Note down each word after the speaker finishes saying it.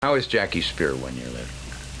How is Jackie Speier when you're living?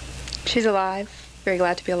 She's alive. Very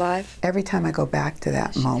glad to be alive. Every time I go back to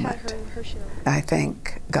that moment, I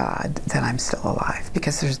thank God that I'm still alive,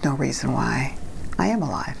 because there's no reason why I am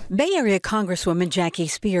alive. Bay Area Congresswoman Jackie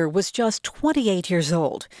Speier was just 28 years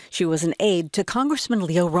old. She was an aide to Congressman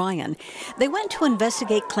Leo Ryan. They went to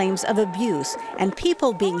investigate claims of abuse and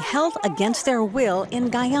people being held against their will in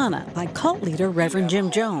Guyana by cult leader Reverend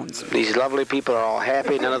Jim Jones. These lovely people are all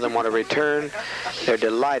happy. None of them want to return. They're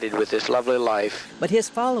delighted with this lovely life. But his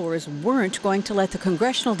followers weren't going to let the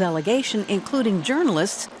congressional delegation, including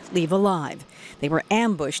journalists, leave alive. They were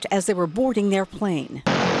ambushed as they were boarding their plane.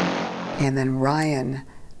 And then Ryan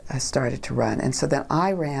started to run. And so then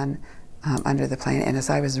I ran under the plane. And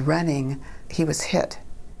as I was running, he was hit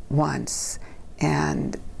once.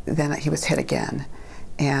 And then he was hit again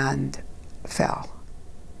and fell.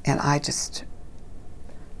 And I just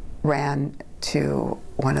ran to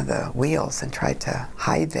one of the wheels and tried to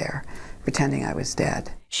hide there, pretending I was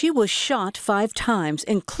dead. She was shot 5 times,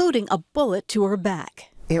 including a bullet to her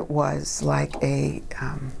back. It was like a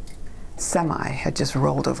semi had just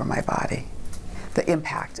rolled over my body. The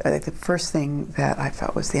impact, the first thing that I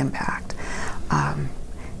felt was the impact. And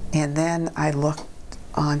then I looked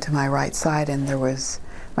onto my right side, and there was,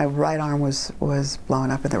 my right arm was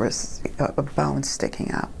blown up, and there was a bone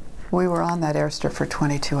sticking up. We were on that airstrip for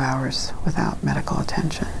 22 hours without medical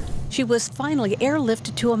attention. She was finally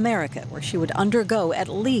airlifted to America, where she would undergo at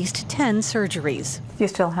least 10 surgeries. Do you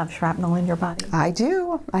still have shrapnel in your body? I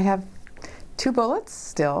do. I have 2 bullets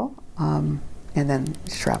still. And then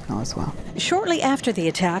shrapnel as well. Shortly after the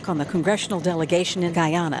attack on the congressional delegation in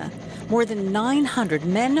Guyana, more than 900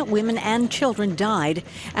 men, women, and children died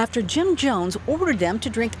after Jim Jones ordered them to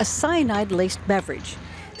drink a cyanide-laced beverage.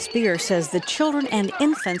 Speier says the children and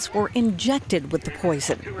infants were injected with the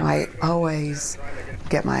poison. I always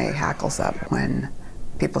get my hackles up when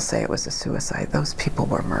people say it was a suicide. Those people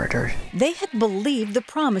were murdered. They had believed the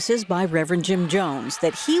promises by Reverend Jim Jones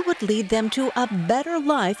that he would lead them to a better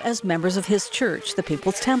life as members of his church, the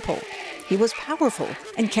People's Temple. He was powerful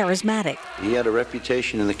and charismatic. He had a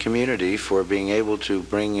reputation in the community for being able to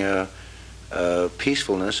bring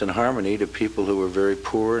peacefulness and harmony to people who were very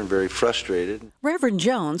poor and very frustrated. Reverend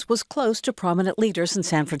Jones was close to prominent leaders in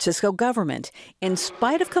San Francisco government, in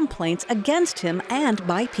spite of complaints against him and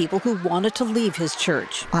by people who wanted to leave his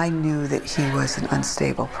church. I knew that he was an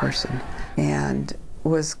unstable person and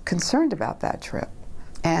was concerned about that trip,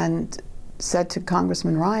 and said to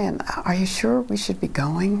Congressman Ryan, "Are you sure we should be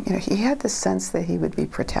going?" You know, he had the sense that he would be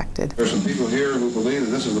protected. There's some people here who believe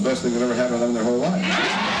that this is the best thing that ever happened to them in their whole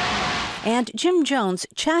life. And Jim Jones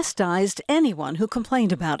chastised anyone who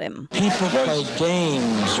complained about him. People play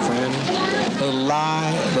games, friend. They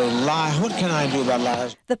lie, they lie. What can I do about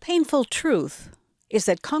lies? The painful truth is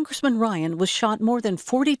that Congressman Ryan was shot more than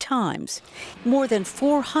 40 times. More than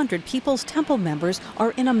 400 People's Temple members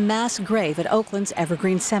are in a mass grave at Oakland's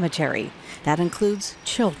Evergreen Cemetery. That includes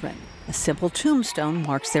children. A simple tombstone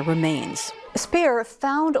marks their remains. Speier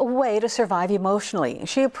found a way to survive emotionally.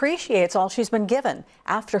 She appreciates all she's been given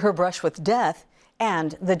after her brush with death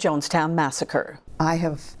and the Jonestown massacre. I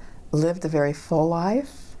have lived a very full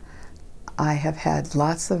life. I have had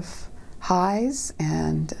lots of highs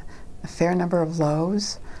and a fair number of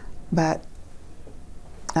lows, but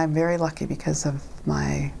I'm very lucky because of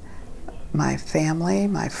my family,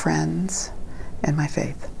 my friends, and my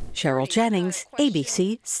faith. Cheryl Jennings,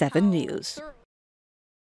 ABC7 News.